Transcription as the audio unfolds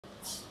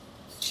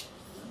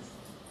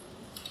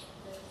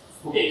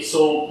Okay,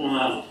 so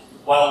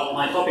while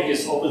my topic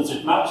is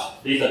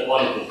OpenStreetMap, data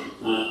quality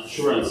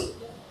assurance,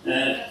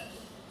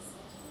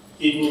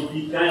 it will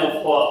be kind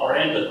of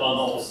oriented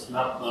on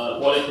OpenStreetMap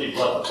quality,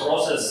 but the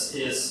process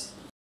is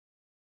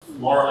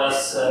more or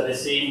less the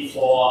same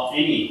for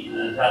any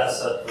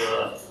dataset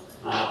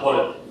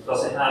quality,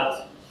 because I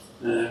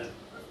had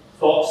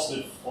talks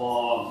with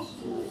people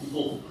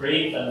who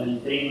create and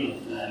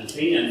maintain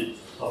Lithuanian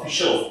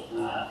official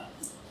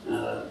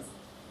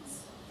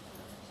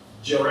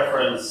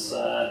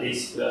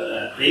georeference-based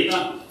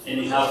data,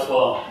 and you have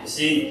the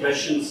same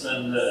questions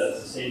and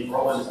the same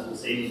problems and the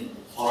same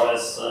more or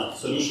less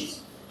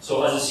solutions.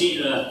 So as you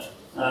see,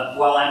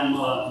 while I'm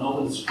an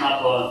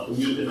OpenStreetMap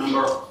community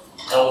member,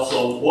 I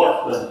also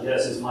work.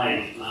 This is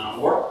my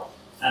work,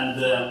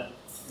 and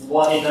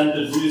what I tend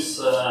to do is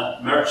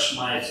merge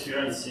my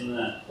experience in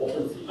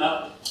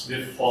OpenStreetMap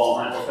with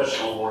my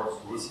professional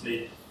work,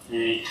 basically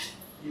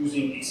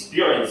using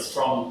experience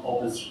from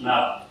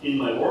OpenStreetMap in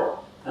my work,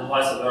 and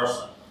vice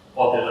versa.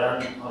 What I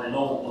learn, what I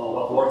know,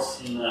 what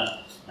works in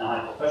my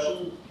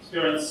professional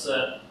experience,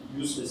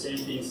 use the same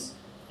things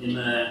in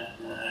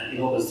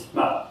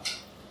OpenStreetMap.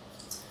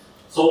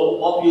 So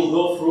what we'll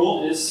go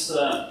through is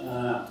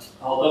I'll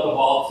talk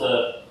about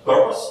the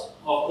purpose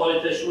of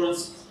quality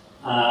assurance,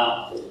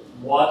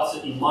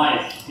 what, in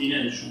my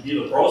opinion, should be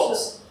the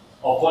process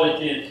of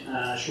quality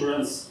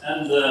assurance,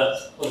 and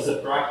what is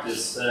the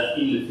practice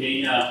in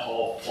Lithuania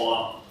of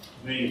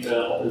doing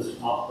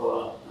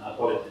OpenStreetMap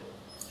quality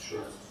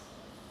assurance.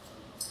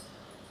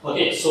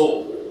 Okay,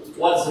 so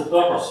what's the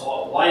purpose?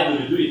 Why do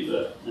we do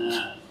it?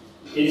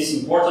 It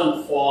is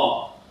important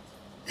for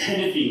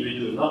anything we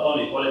do, not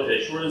only quality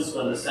assurance, to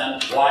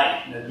understand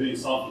why we're doing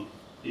something.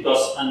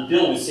 Because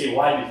until we say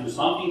why we do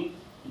something,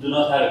 we do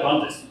not have a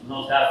context, we do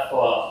not have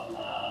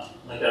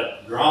like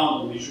a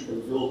ground on which we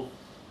can build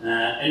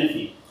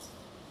anything.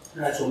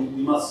 Right, so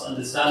we must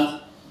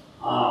understand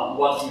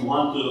what we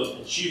want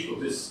to achieve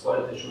with this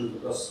quality assurance,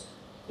 because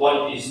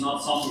quality is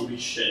not something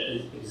which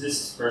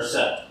exists per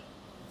se.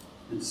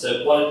 It's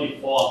quality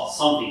for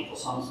something, for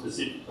some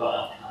specific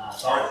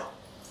target.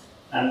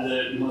 And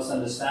you must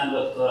understand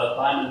that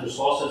time and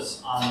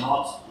resources are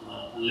not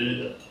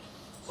unlimited.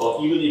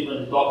 So even if when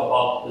we talk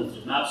about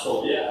OpenStreetMap,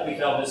 so yeah, we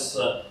have this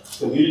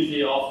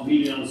community of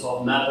millions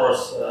of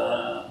mappers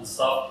and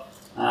stuff,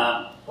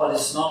 but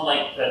it's not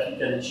like that we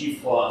can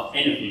achieve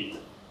anything.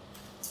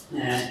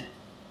 And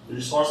the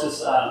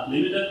resources are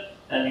limited,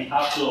 and we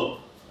have to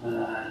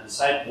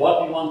decide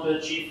what we want to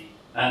achieve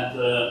and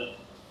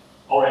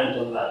orient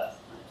on that.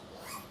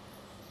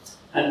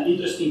 An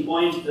interesting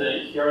point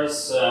here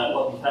is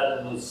what we had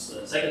in this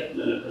second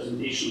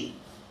presentation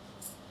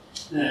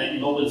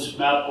in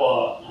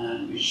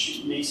OpenStreetMap,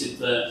 which makes it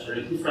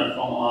very different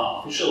from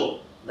official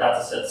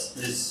datasets,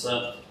 is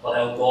what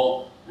I would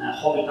call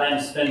hobby time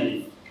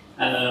spending.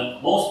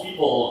 And most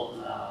people,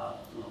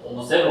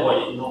 almost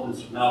everybody in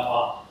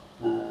OpenStreetMap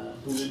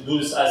do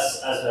this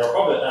as their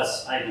hobby,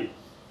 as I do.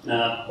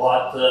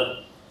 But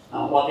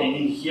what I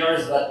mean here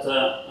is that,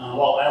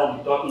 well, I'll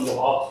be talking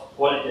about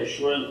quality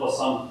assurance for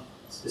some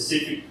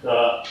specific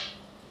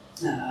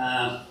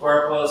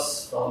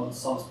purpose, from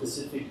some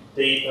specific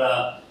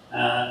data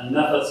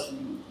methods.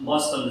 You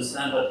must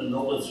understand that in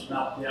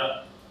OpenStreetMap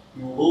here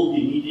you will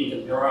be meeting,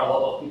 and there are a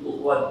lot of people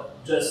who are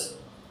just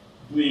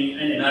doing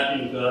any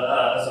mapping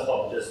as a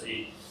hobby. Just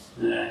they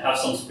have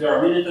some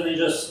spare minute and they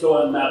just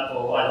go and map,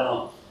 or I don't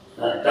know,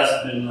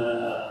 dustbin,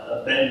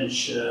 a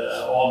bench,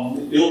 or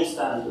build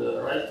stand,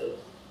 right?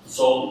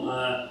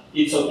 So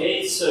it's okay,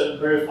 it's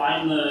very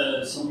fine.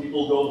 Some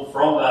people go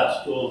from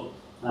that to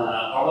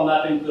other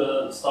mapping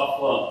stuff.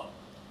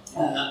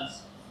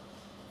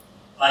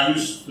 I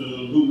used to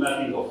do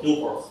mapping of hill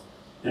forts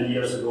 10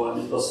 years ago,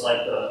 and it was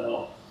like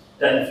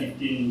 10,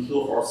 15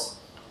 hill forts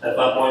at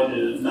that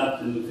point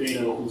mapped in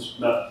Lithuania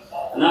OpenStreetMap.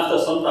 And after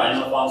some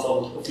time, I found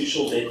some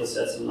official data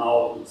sets, and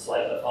now it's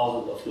like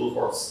 1,000 of hill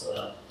forts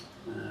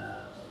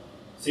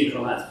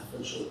synchronized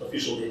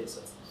official data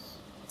sets.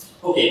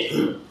 Okay,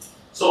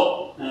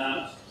 so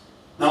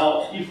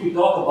now if we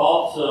talk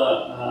about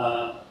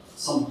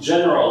some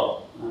general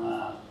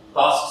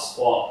tasks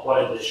for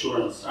quality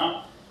assurance.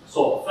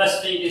 So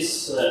first thing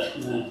is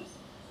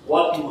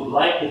what we would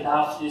like to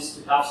have is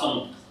to have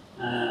some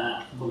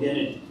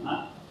homogeneity.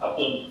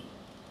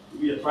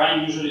 We are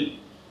trying usually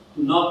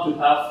not to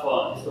have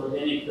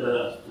heterogeneous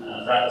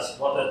data.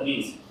 What that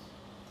means?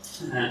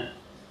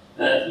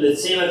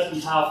 Let's say that we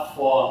have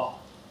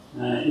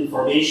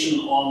information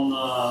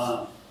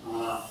on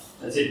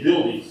let's say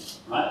buildings,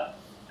 right?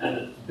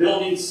 And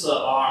buildings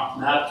are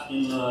mapped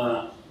in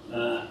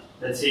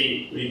let's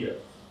say Riga,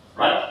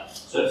 right?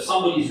 So if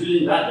somebody is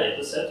using that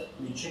data set,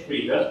 we check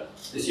Riga,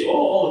 they say, oh,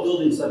 all the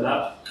buildings are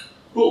mapped,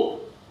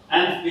 cool.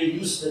 And we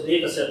use the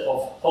data set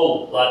of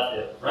whole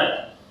Latvia,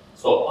 right?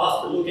 So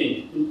after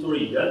looking into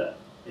Riga,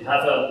 we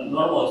have a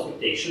normal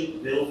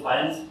expectation, they will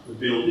find the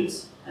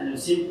buildings and the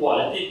same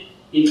quality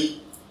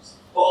in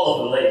all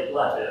of the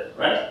Latvia,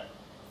 right?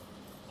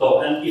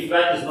 So, and if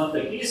that is not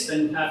the case,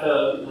 then you have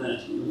a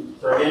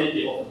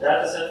heterogeneity of the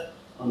data set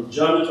on the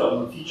geometry,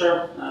 on the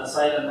feature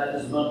side, and that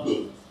is not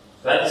good.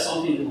 That is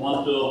something we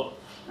want to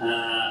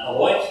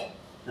avoid,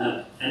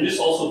 and this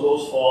also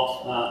goes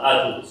for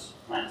attributes.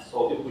 Right?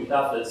 So if we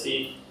have, let's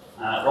say,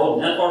 road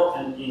network,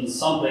 and in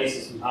some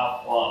places we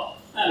have,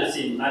 let's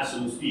say,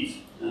 maximum speed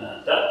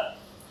that,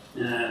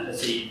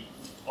 let's say,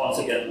 once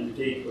again, we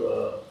take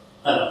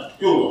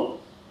pure,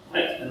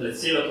 right? And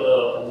let's say that,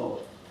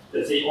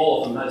 let's say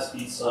all of the max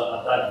speeds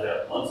are that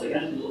there. Once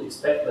again, we'll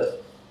expect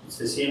that it's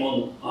the same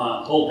on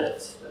whole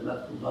beds, and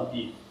that would not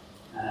be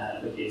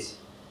the case.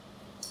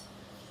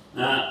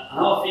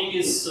 Another thing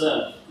is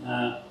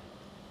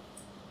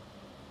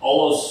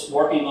all those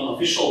working on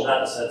official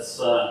datasets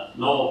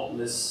know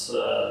this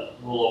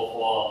rule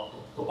of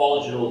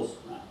topology rules.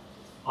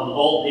 On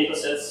all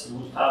datasets, we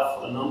would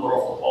have a number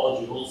of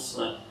topology rules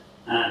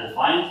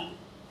defined.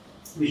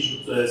 We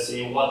should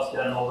say what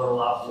can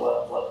overlap,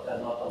 what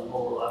cannot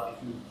overlap,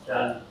 if you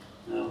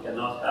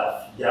cannot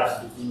have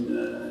gaps between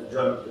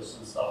geometries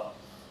and stuff.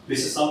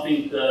 This is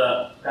something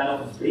kind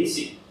of a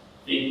basic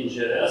thing in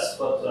GIS,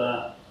 but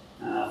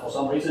for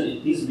some reason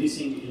it is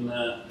missing in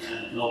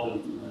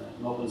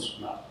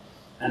OpenStreetMap.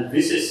 And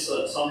this is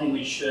something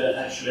which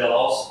actually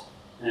allows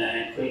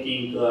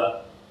creating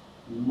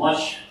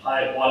much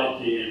higher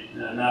quality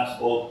maps,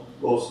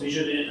 both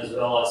visually as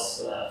well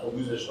as for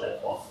users,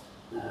 like for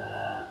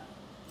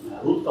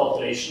route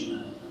calculation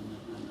and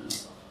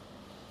stuff.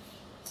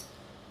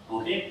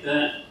 Okay,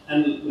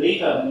 and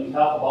later when we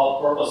talk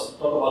about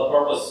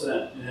purpose,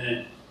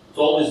 it's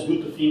always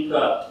good to think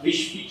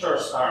which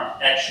features are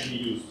actually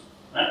used.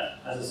 Right?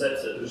 As I said,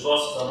 the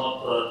resources are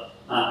not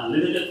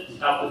unlimited. We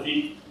have to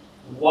think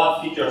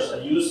what features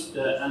are used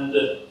and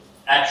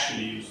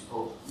actually used.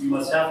 So we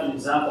must have an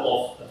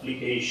example of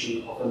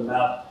application of a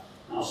map,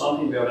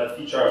 something where that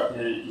feature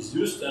is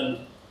used,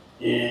 and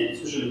it's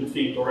usually a good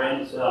thing to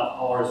rent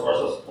our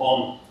resources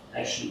on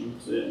actually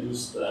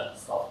used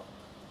stuff.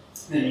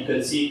 And you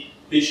can see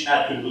which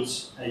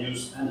attributes are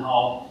used and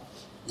how.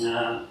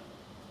 So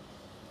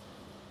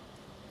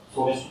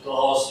this would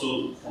allow us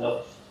to kind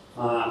of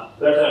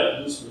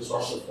better use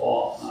resources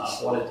for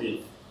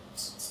quality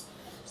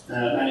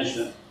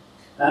management.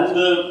 And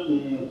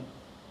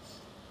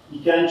you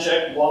can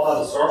check what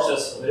are the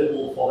sources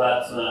available for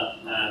that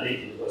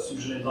data, because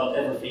usually not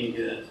everything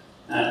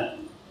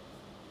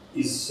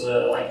is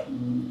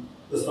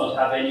does not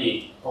have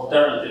any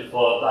alternative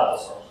for data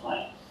source,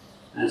 right?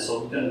 And so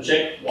we can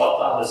check what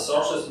are the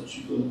sources which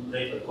you can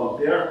later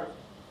compare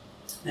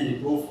and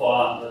improve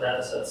the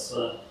data sets,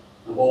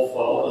 both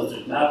for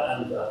OpenStreetMap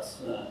and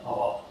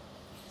our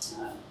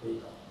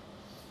data.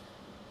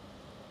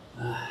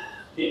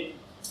 Okay,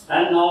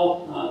 and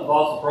now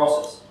about the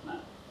process.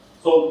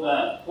 So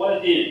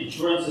quality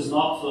assurance is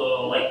not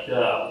like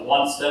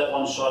one step,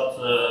 one shot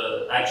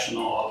action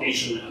or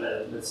occasion.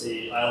 Let's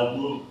say I'll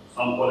do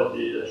some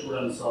quality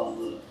assurance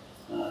on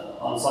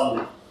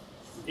Sunday.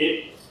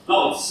 Okay,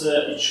 no,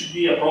 it should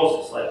be a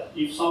process. Like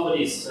if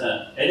somebody is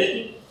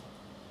editing,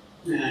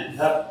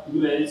 have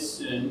new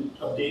edits,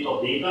 update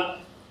of data.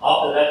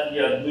 After that, we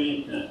are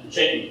doing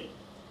checking,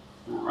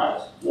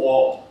 right?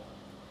 Or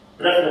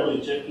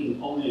preferably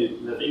checking only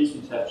the things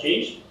which have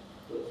changed.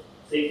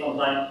 Take some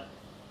time.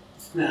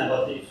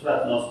 But if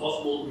that's not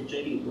possible, we're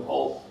checking the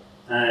whole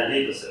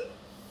data set,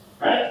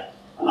 right?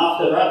 And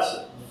after that,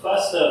 the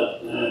faster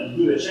we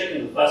do the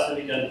checking, the faster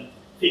we can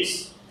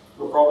fix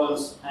the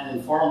problems and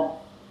inform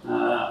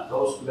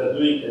those who are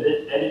doing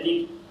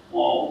editing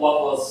or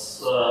what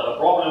was a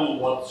problem,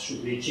 what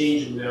should be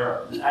changed in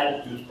their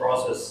attitude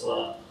process,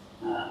 or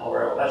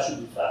that should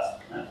be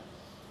fast. Right?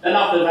 And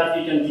after that,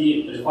 we can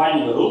be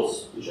refining the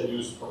rules which are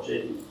used for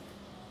checking.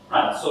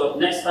 Right? So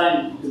next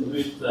time, we can do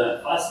it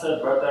faster,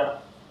 better,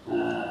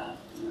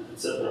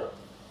 etc.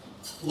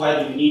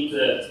 Why do we need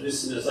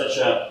this in such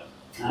a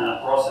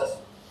process?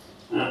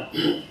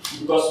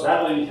 Because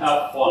that way we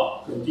have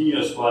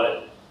continuous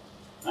quality.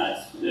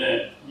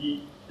 Right?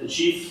 We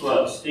achieve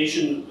the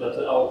situation that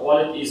our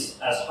quality is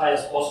as high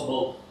as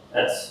possible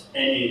at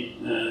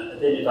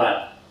any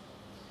time.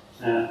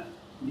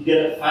 We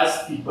get a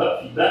fast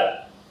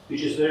feedback,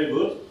 which is very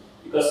good,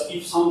 because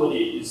if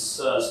somebody is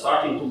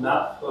starting to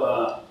map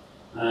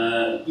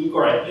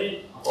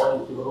incorrectly,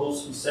 according to the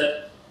rules we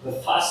set, the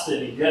faster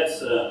we get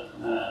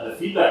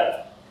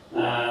feedback,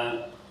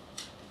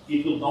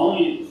 it will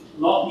only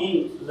not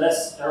mean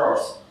less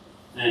errors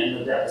in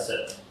the data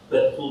set,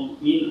 but it will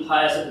mean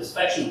higher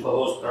satisfaction for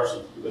those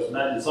persons. Because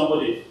imagine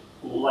somebody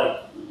who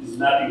is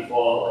mapping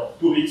for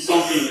 2 weeks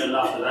something, and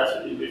after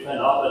that we find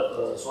out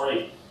that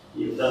sorry,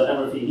 you've done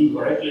everything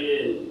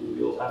incorrectly, and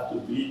you'll have to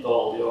delete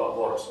all your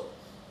work. So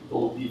it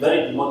will be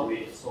very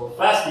demotivated. So the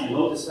faster you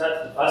notice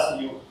that, the faster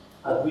you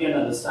agree and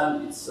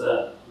understand it's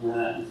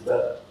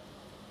better.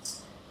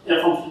 And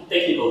from a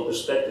technical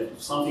perspective,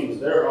 if something is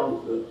very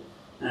wrong,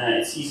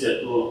 it's easier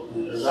to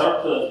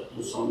revert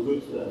to some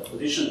good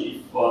position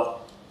if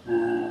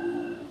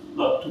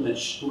not too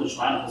much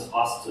time has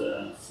passed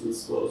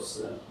since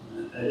those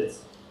edits.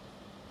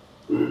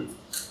 And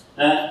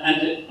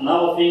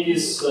another thing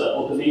is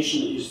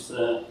automation is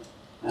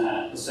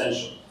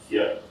essential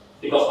here.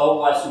 because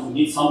otherwise you would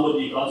need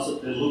somebody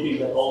constantly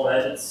looking at all the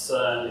edits,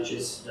 which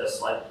is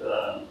just like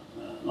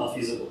not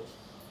feasible.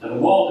 And the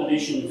more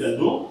automation you can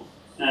do,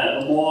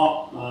 the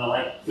more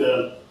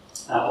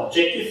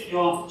objective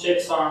your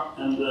checks are,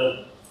 and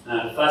the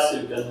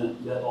faster you can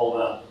get all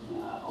the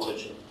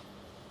checks.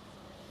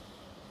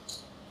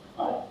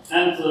 Right.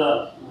 And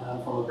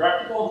from a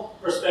practical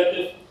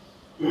perspective,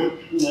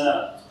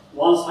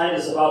 one slide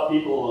is about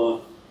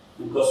people,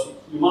 because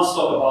we must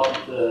talk about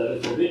it a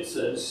little bit.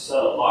 It's a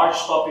large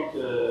topic.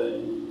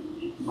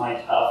 It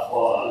might have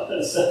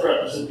a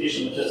separate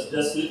presentation, just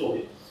a little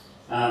bit.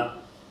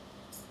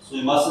 So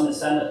you must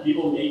understand that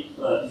people make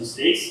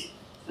mistakes.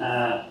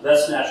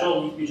 That's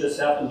natural. We just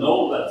have to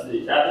know that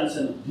it happens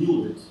and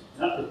deal with it.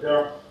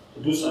 Prepare to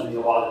do something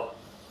about it.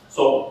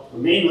 So the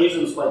main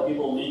reasons why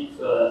people make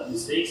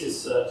mistakes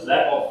is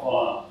lack of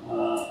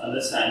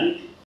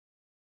understanding.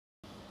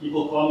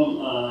 People come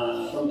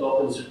to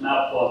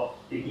OpenStreetMap,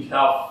 they could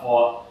have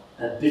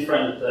a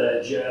different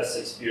GIS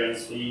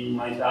experience. We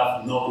might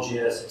have no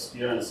GIS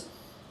experience.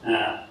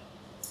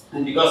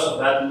 And because of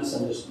that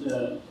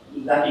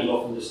lacking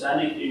of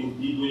understanding, they would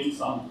be doing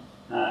some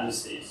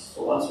mistakes.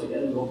 So once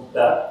again, we go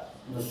back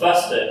in a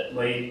faster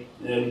way.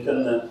 We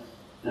can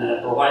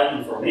provide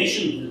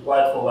information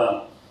required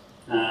for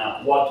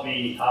what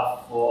we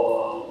have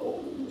for,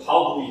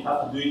 how do we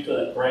have to do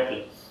it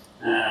correctly.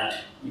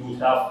 You would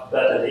have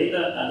better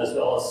data and as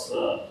well as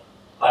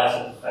higher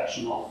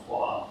satisfaction of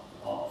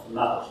the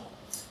mappers.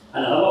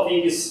 And another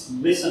thing is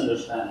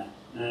misunderstanding.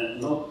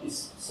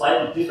 It's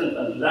slightly different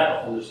than lack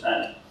of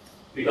understanding,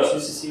 because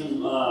this is even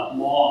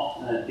more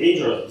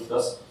dangerous,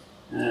 because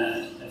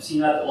I've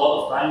seen that a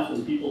lot of times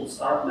when people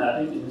start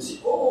mapping and they say,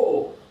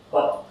 oh,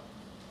 but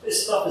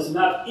this stuff is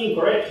mapped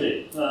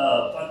incorrectly,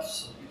 but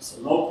it's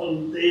an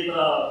open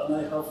data and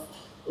I have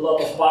a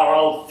lot of power,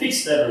 I'll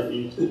fix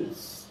everything.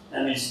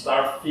 And we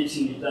start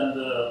fixing it, and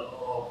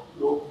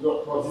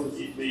your project,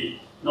 if we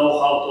know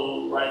how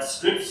to write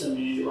scripts and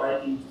we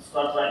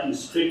start writing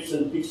scripts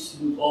and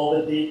fixing all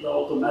the data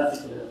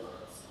automatically,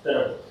 it's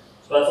terrible.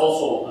 So that's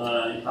also,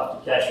 you have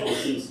to catch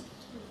those things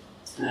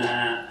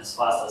as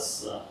fast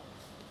as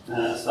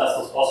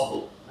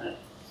possible. Right?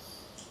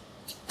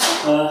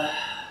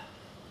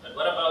 But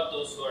what about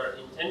those who are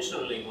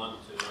intentionally want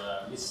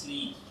to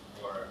mislead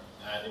or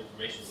add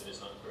information that is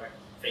not correct?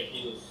 Fake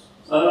news?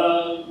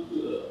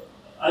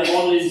 I've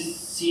only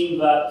seen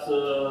that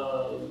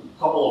a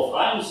couple of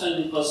times,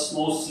 and it was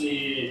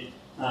mostly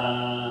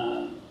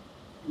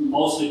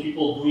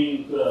people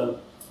doing.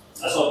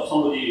 I saw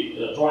somebody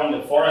drawing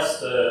a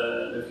forest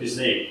with his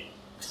name,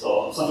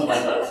 so something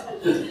like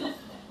that.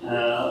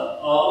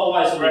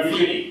 Otherwise,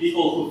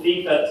 people who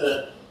think that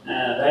the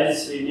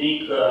edits they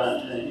make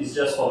is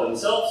just for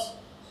themselves.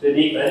 They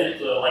make the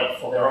edit like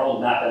for their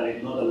own map, and they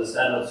do not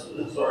understand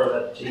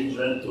that change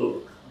went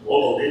to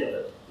global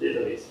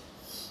database.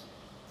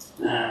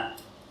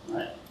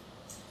 Right.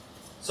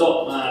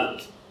 So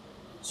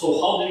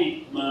how do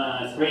we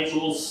create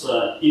rules in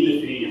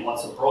Lithuania?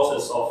 What's the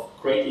process of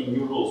creating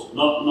new rules?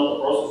 Not the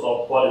process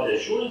of quality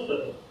assurance,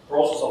 but the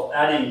process of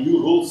adding new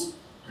rules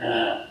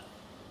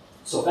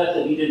so that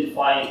we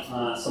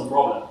identify some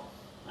problem.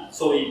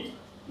 So we,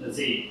 let's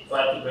say,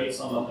 try to create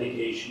some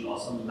application or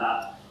some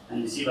map,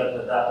 and we see that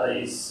the data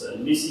is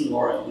missing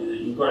or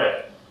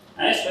incorrect.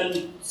 And then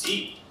we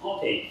see,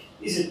 okay,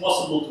 is it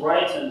possible to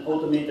write an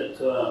automated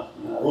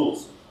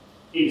rules?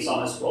 Maybe some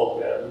SQL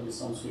query, maybe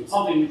some script,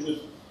 something which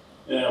would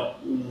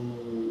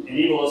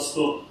enable us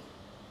to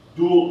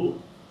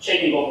do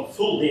checking of a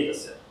full data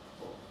set.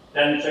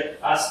 Then we check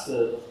fast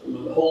the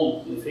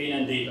whole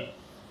Lithuanian data.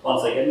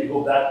 Once again, we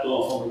go back to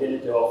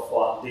homogeneity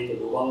of data.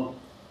 We want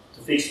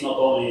to fix not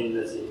only in,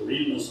 let's say,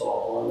 Vilnius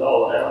or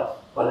whatever,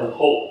 but in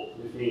whole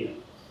Lithuania.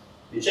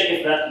 We check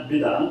if that could be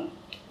done,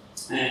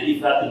 and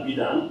if that could be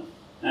done,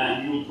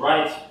 you would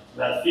write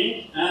that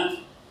thing and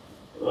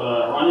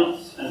run it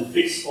and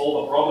fix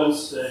all the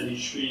problems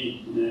which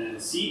we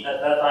see at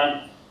that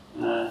time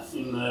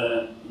in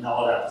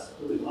our data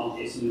set, in our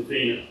case in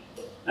Lithuania.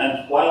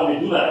 And while we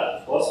do that,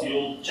 of course, we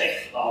will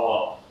check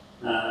our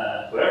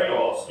query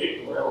or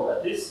script, or whatever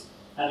that is,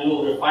 and we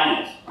will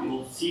refine it. We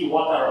will see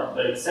what are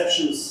the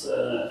exceptions,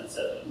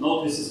 etc.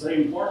 Note this is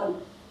very important,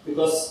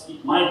 because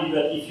it might be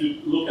that if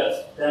you look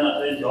at 10 or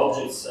 20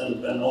 objects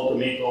and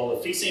automate all the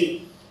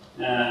fixing,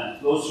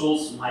 those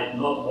rules might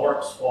not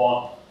work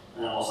for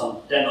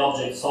some 10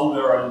 objects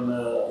somewhere in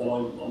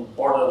on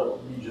border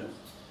regions.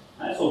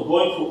 Right? So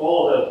going through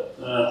all the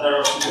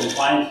errors you can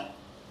find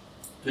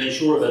to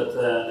ensure that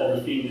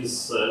everything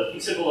is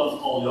fixable and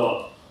all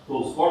your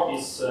rules work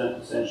is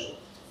essential.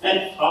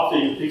 And after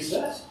you fix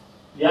that,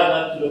 we add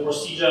that to the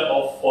procedure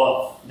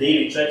of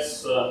daily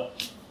checks of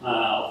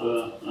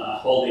the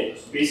whole data.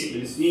 So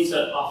basically, this means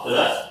that after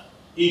that,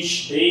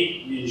 each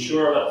day we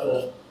ensure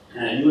that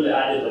newly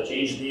added or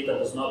changed data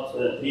does not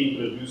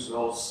reintroduce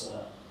those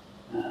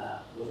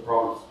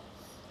problems.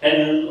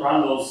 And we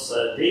run those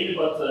daily,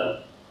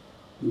 but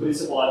in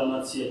principle, I do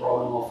not see a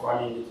problem of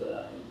running it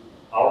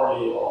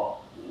hourly or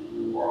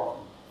more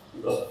often.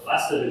 Because the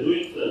faster we do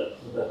it,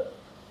 the better.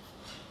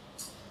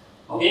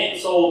 Okay,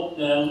 so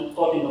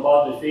talking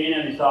about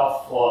Lithuania, we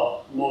have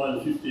more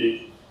than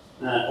 50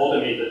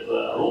 automated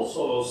rules,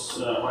 so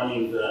those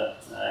running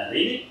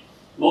daily.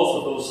 Most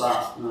of those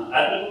are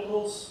attribute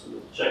rules.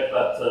 Check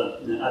that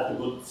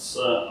attributes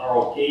are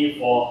okay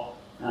for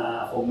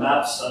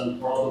maps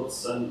and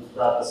products and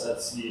data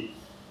sets we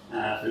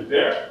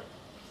prepare.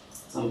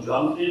 Some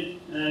geometry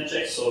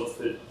checks, so if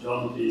the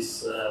geometry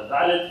is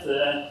valid,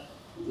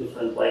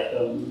 different like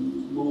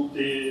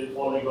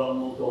multi-polygon,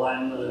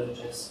 multi-line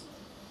checks,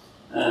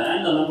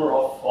 and a number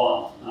of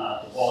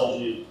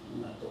topology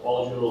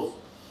rules.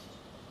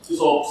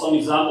 So some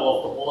example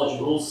of topology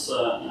rules,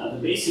 the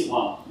basic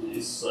one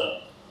is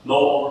no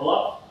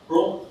overlap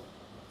rule.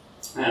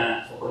 So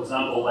for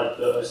example, like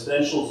the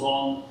residential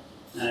zone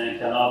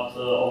cannot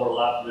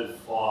overlap with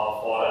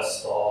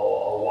forest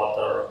or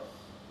water,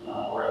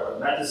 whatever.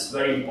 That is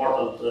very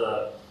important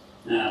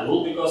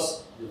rule,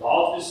 because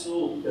without this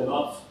rule you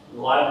cannot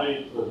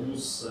reliably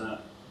produce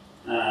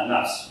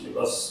maps,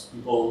 because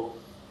people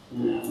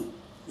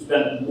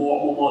spend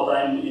more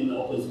time in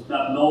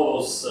OpenStreetMap, know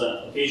those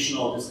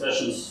occasional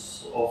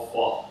discussions of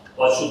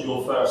what should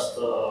go first,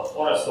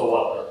 forest or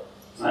water,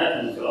 right?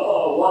 And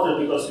oh, water,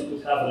 because you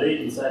could have a lake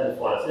inside the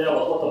forest. Yeah,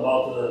 but what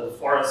about the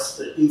forest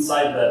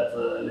inside that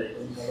lake?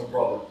 You have a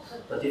problem.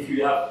 But if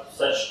you have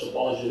such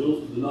topology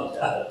rules, you do not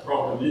have a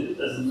problem. It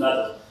doesn't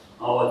matter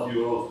what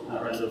you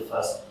render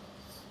fast,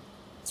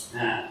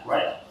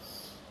 right?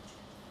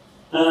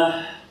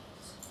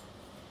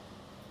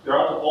 There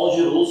are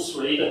topology rules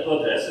related to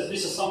addresses.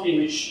 This is something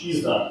which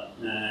is done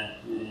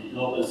in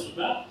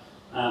OpenStreetMap,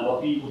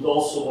 but we would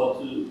also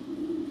what we're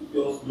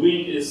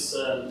doing is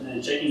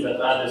checking that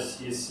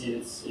address is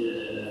its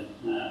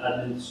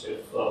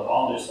administrative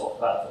boundaries of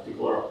that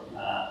particular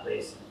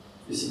place.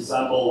 This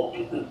example,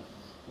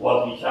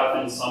 what we have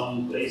in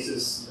some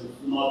places,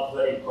 not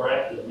very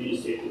correct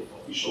administrative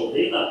official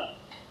data,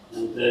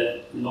 and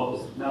in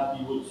OpenStreetMap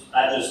we would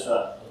adjust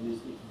that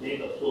administrative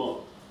data to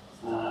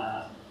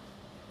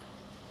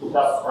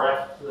have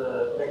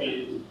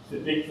correctly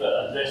depict the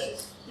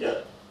addresses. Yeah,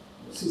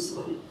 this is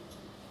like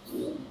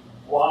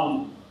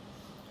one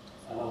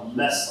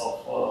mess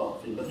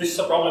of things. But this is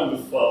a problem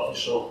with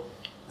official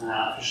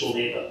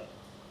data.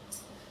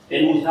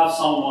 And we have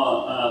some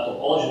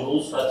topology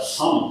rules that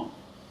some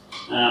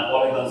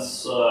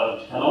polygons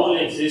can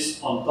only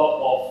exist on top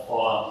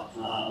of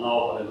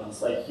null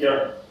polygons. Like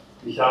here,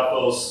 we have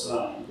those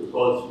we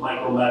call it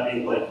micro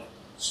mapping, like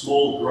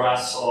small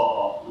grass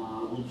or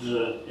wood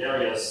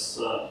areas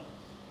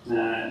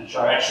which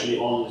are actually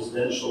on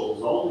residential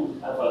zone.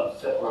 We have a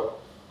separate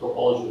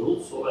topology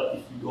rule, so that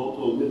if you go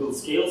to middle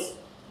scales,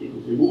 you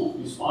could remove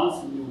these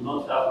ones and you will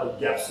not have like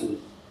gaps in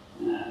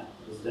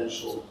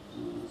residential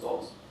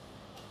zones.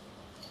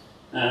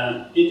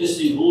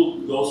 Interesting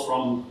rule goes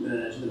from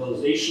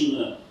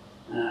generalization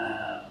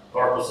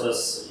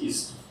purposes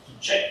is to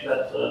check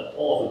that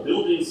all of the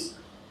buildings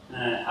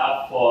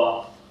have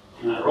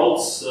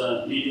roads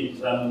leading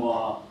to them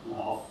of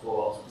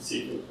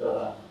specific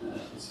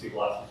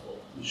classes,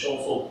 which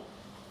also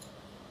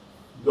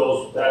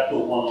goes back to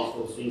one of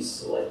those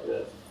things like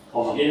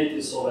homogeneity,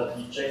 so that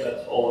we check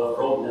that all the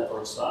road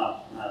networks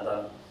are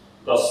done.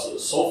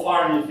 Because so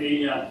far in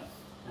Lithuania,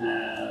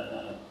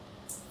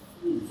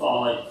 we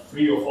found like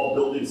 3 or 4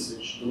 buildings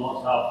which do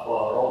not have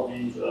road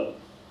range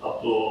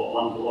up to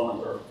 1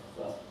 kilometer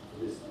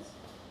distance.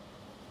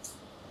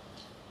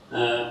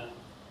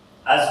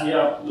 As we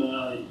are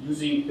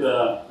using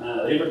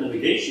river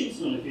navigation,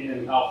 so in Lithuania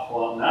we have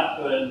a map,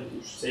 and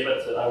you should say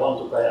that I want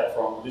to kayak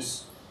from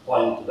this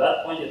point to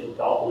that point. It will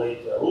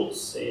calculate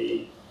routes,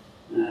 say,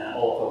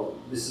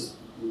 this is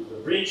the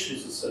bridge,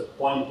 this is a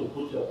point to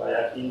put your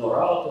kayak in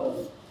or out,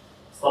 and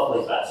stuff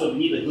like that. So we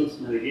need a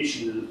good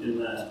navigation in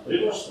the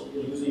rivers, so we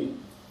are using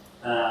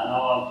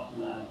our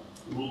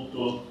rule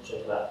to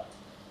check that.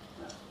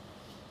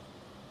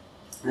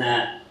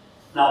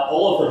 Now,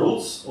 all of the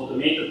routes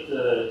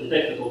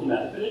detected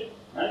automatically,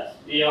 right?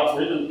 They are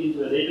written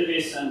into a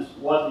database, and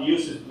what we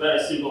use is a very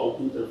simple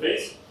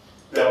interface.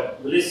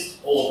 We list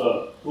all of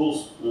the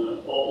rules,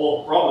 all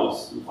of the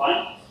problems we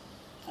find.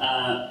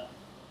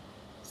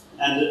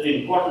 And the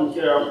important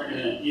here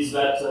is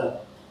that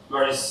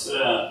there is,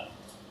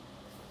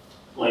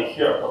 like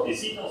here,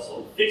 Patisita,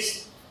 so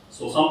fixed.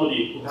 So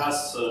somebody who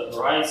has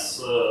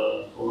rights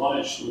or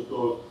knowledge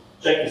to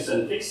check this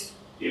and fixed,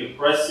 he will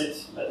press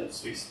it, that it's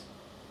fixed.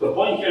 The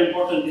point here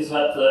important is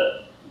that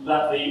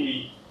that way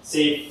we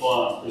save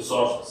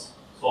resources.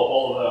 So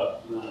all the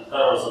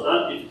errors are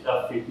done. If you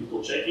have 3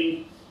 people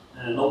checking,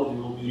 nobody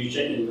will be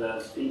rechecking the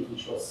thing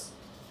which was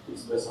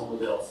fixed by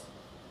somebody else.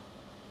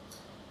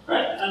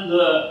 Right? And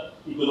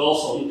you could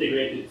also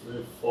integrate it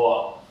with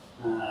our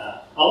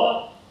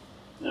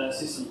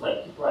systems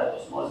like Upright,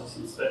 Osmosis,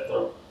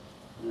 Inspector,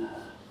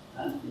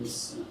 and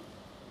things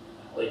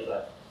like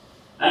that.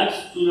 And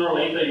sooner or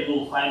later you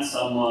will find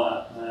some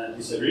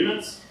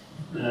disagreements.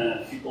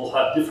 People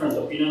have different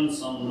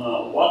opinions on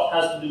what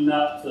has to be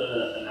mapped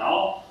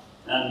now,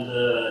 and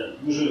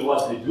usually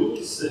what we do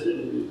is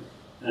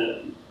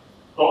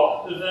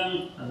talk with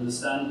them,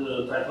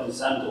 try to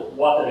understand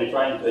what are they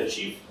trying to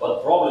achieve,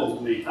 what problems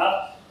do they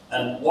have,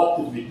 and what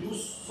could we do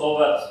so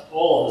that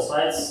all of the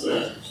sites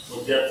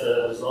will get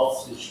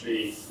results which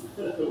we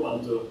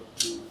want to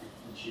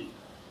achieve.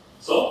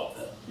 So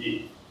that would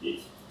be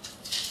it.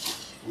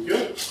 Thank you.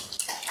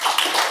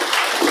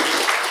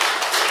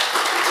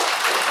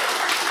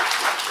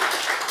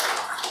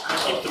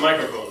 Keep the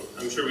microphone.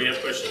 I'm sure we have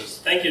questions.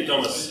 Thank you,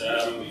 Thomas.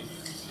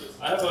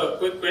 I have a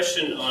quick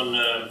question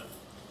on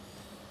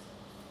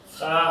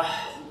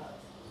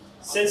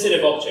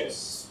sensitive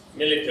objects,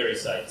 military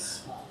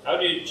sites. How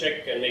do you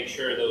check and make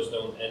sure those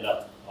don't end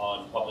up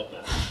on public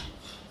maps?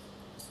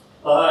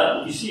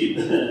 You see,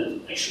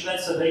 actually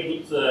that's a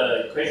very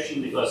good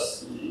question,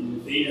 because in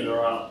Lithuania there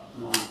are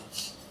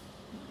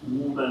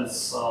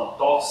movements,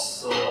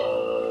 talks,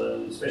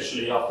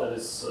 especially after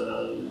this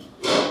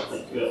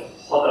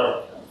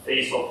hotter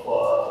phase of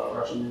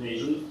Russian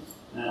invasion,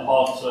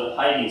 about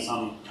hiding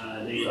some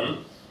data.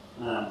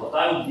 But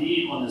I would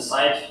be on the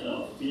side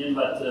of opinion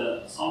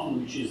that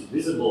something which is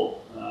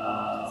visible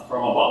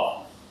from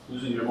above,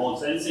 using remote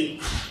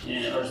sensing,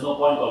 there's no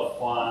point of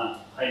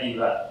hiding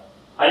that.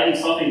 Hiding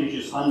something which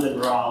is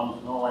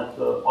underground, like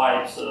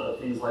pipes,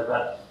 things like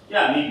that,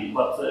 yeah, maybe.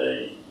 But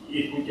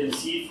if we can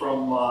see it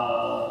from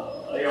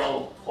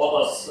aerial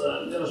photos,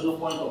 there is no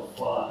point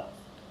of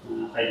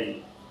hiding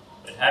it.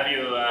 But have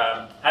you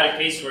had a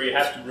case where you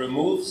have to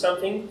remove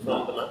something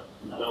from the map?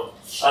 No.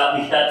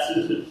 We had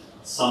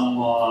some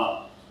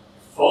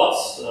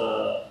thoughts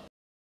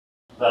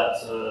that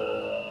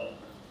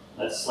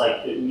that's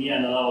like me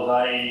and another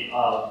guy,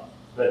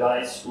 the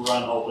guys who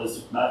run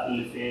OpenStreetMap in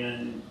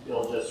Lithuania,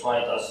 they'll just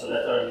write us a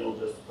letter and you'll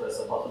just press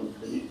a button to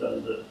delete,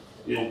 and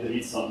we'll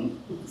delete some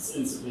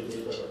sensitive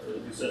data.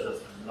 You said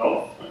that.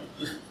 No.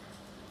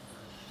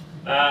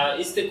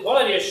 Is the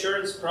quality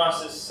assurance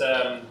process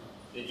that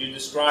you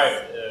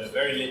described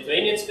very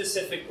Lithuanian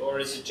specific, or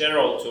is it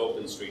general to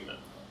OpenStreetMap?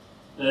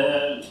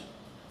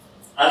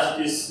 As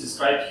it is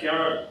described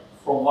here,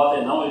 from what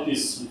I know, it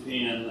is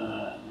Lithuanian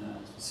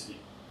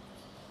specific.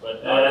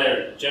 But are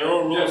there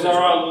general rules? There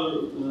are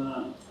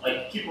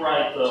like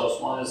KeepRight,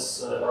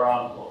 Osmonis, there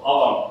are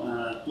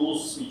other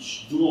tools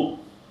which do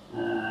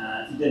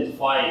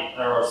identify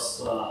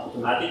errors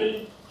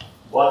automatically,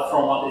 but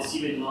from what I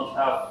see, they do not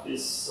have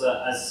this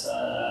as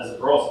a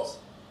process.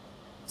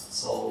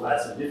 So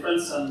that's a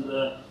difference, and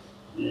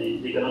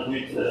they cannot do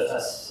it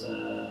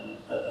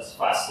as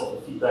fast of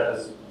a feedback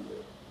as you can do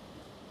it.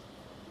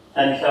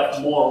 And we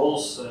have more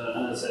rules,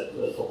 and as I said,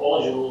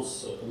 topology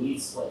rules. To me,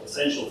 it's like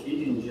essential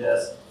fitting in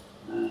JS.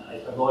 I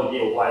have no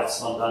idea why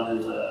it's not done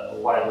in a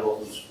wider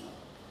OpenStreetMap.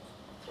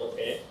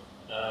 Okay.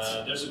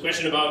 There's a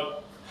question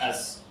about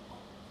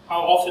how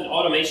often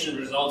automation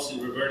results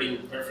in reverting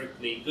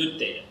perfectly good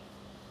data.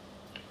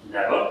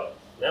 Never.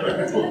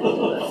 Never.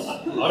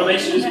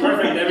 Automation is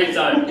perfect every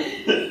time.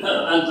 And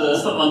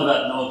on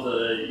that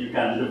note, you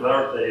can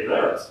revert the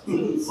revert.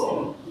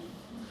 So.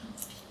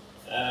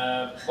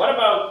 What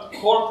about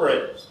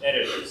corporate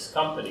editors,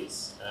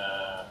 companies?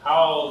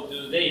 How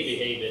do they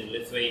behave in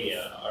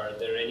Lithuania? Are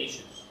there any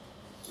issues?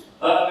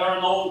 There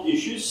are no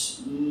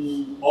issues.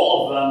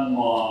 All of them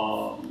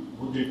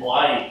would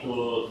reply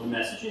to the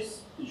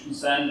messages which we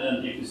send,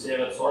 and if we say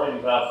that sorry,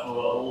 we have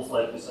rules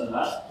like this and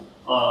that,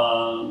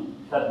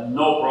 we had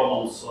no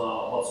problems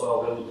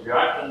whatsoever with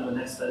React, and the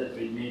next edit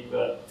we make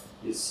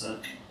is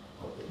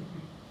okay.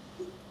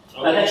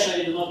 And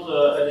actually, I do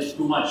not edit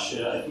too much.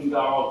 I think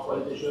our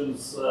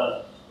politicians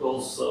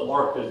those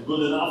work is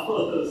good enough.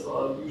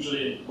 So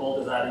usually Bolt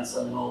is adding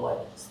some, like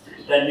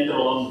 10-meter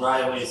long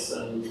driveways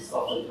and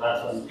stuff like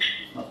that, and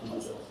not too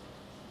much else.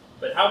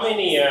 But how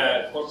many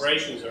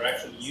corporations are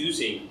actually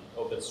using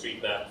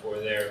OpenStreetMap for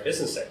their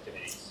business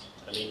activities?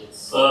 I mean,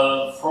 it's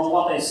from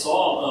what I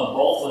saw,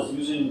 Bolt was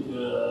using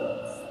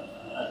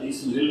at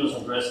least in Vilnius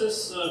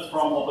addresses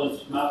from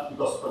OpenStreetMap,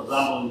 because, for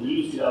example, in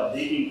Vilnius you are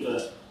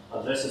updating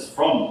addresses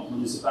from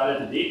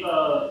municipality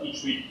data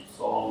each week.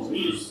 So in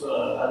Vilnius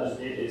address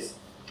data is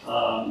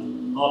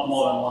not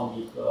more than 1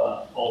 week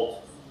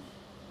old.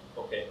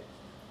 Okay.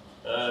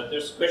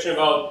 There's a question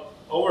about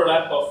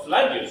overlap of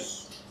land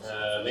use.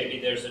 Maybe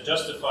there's a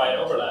justified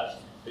overlap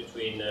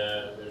between,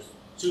 there's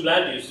 2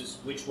 land uses,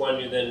 which one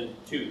you then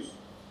choose?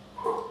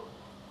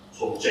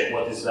 So check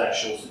what is the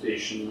actual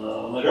situation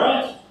on the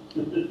ground.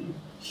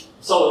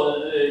 So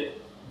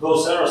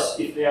those errors,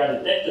 if they are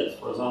detected,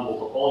 for example,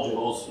 topology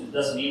rules, it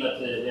doesn't mean that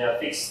they are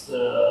fixed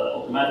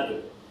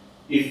automatically.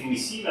 If we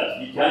see that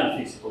we can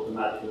fix it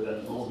automatically,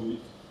 then we'll do it.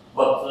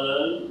 But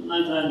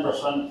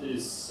 99%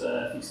 is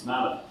fixed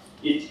manually.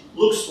 It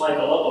looks like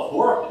a lot of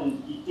work,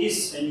 and it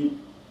is when you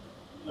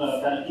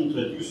kind of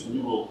introduce a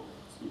new rule.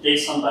 It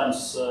takes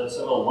sometimes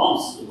several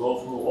months to go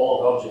through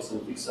all the objects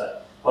and fix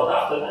that. But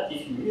after that,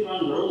 if you rerun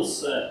the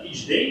rules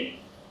each day,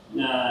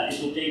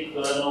 it will take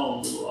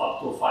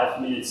up to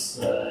 5 minutes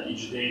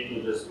each day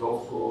to just go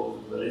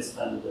through the list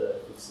and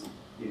fix them,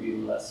 maybe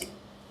even less.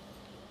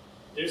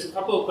 There's a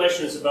couple of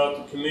questions about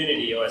the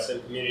community,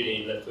 OSM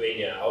community in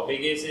Lithuania. How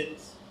big is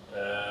it?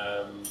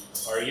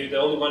 Are you the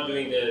only one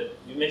doing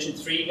you mentioned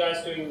 3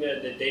 guys doing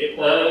the data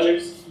quality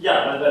checks?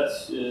 Yeah,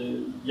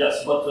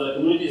 yes, but the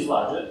community is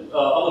larger.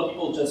 Other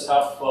people just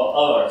have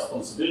other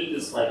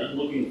responsibilities, like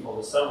looking for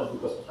the server,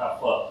 because we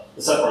have a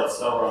separate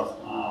server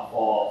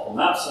for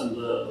maps and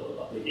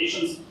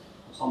applications.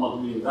 Some are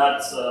doing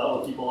that,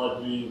 other people are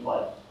doing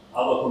like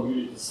other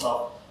community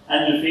stuff.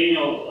 And in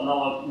Lithuania,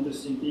 another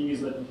interesting thing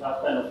is that we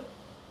have kind of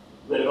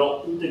very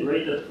well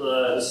integrated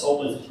this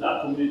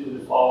OpenStreetMap community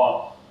with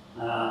our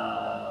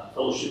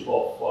fellowship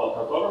of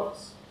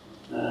cartographers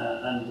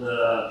and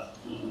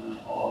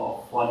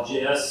for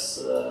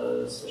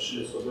JS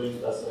specialists who are doing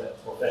it as a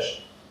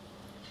profession.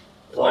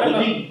 So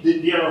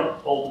they are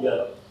all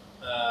together.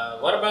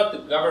 What about the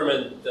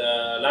government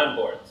land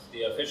board,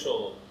 the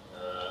official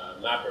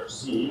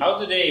mappers? Mm-hmm. How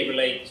do they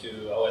relate to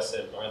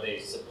OSM? Are they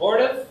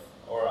supportive,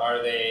 or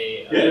are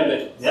they a little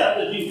bit? Yeah,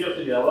 they've been here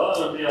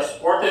together. They are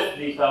supportive.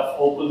 We have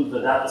opened the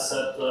data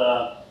set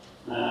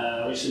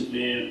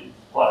recently,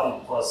 but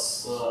it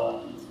was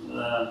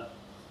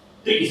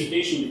tricky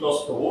situation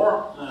because of the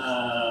war.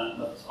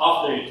 But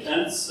after it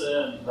ends,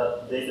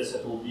 that data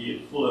set will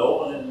be fully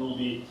open and will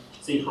be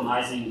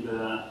synchronizing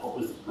the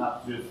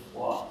OpenStreetMap with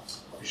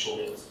official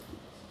data set.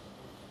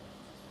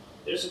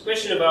 There's a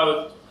question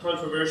about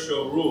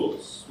controversial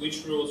rules.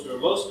 Which rules were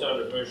most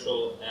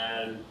controversial,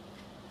 and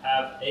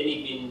have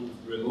any been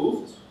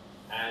removed?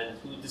 And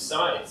who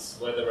decides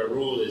whether a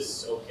rule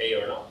is okay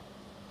or not?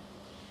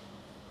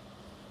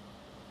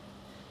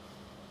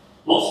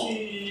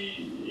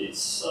 Mostly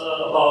it's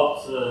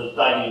about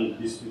tagging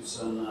disputes,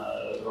 and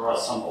there are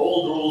some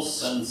old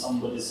rules, and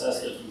somebody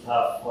says that we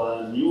have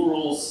new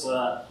rules,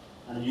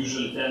 and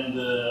usually tend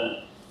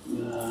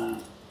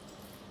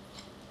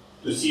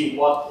to see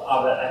what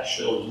are the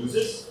actual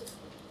uses.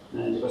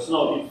 Because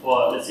now, if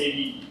let's say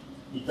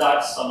we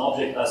tag some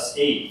object as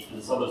A,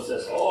 and somebody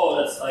says, oh,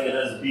 let's tag it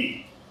as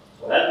B.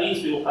 So that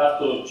means we will have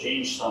to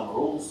change some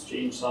rules,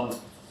 change some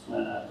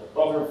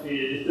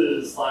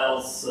cryptography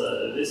styles,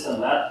 this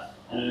and that.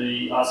 And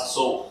we ask,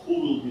 so who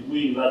will be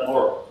doing that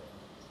work?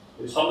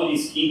 If somebody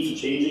is keen to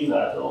changing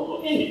that,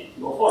 okay,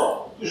 go for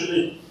it.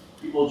 Usually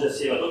people just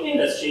say, okay,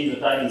 let's change the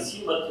tagging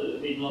scheme,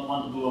 but they do not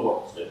want to do the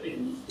work. So they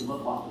do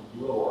not want to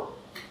do the work.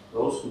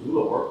 Those who do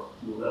the work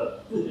do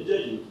the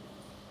judging.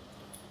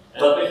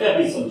 But there have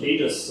been some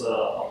changes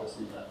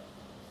obviously in that.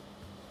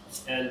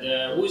 And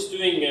who is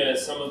doing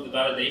some of the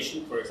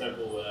validation, for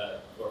example,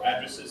 for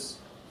addresses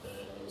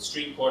in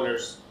street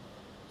corners,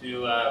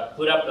 to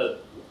put up a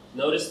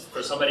notice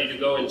for somebody to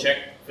go and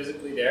check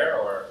physically there,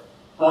 or?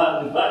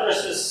 With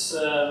addresses,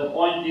 the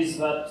point is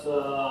that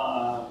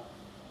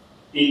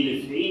in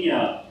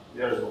Lithuania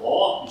there is a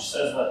law which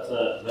says that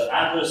the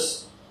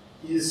address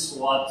is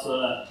what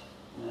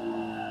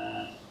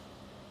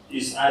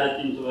is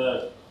added into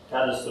a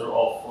cadastre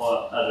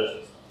of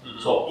addresses. Mm-hmm.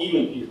 So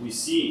even if we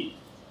see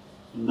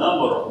a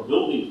number of a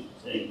building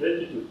saying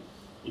 22,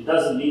 it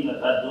doesn't mean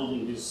that that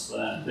building is 22.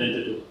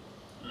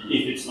 Mm-hmm.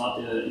 If it's not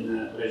in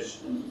a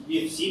register. And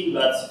we've seen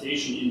that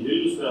situation in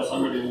Vilnius where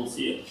somebody will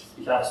see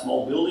we have a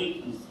small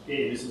building and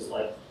okay, this is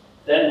like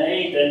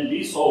 10A,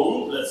 10B,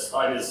 so let's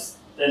tag as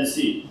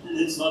 10C.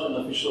 It's not an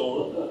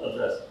official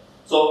address.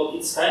 So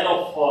it's kind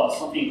of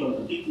something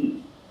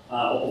contradicting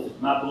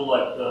OpenStreetMap rule,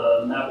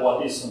 like map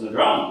what is on the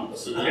ground,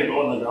 because if I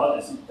go on the ground,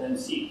 I see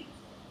 10C.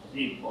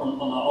 On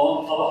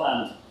the other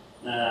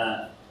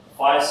hand,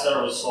 fire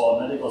service or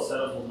medical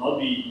service will not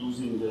be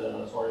using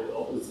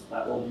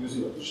OpenStreetMap will be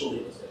using official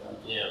data set.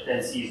 Yeah.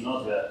 10C is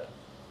not there.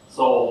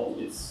 So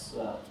it's...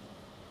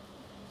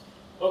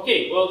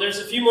 Okay, well, there's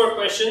a few more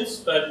questions,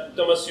 but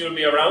Tomas, you'll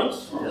be around,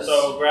 yes.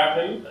 So grab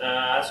him,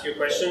 ask your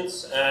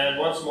questions, and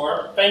once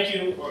more, thank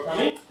you for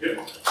coming.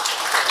 Yep.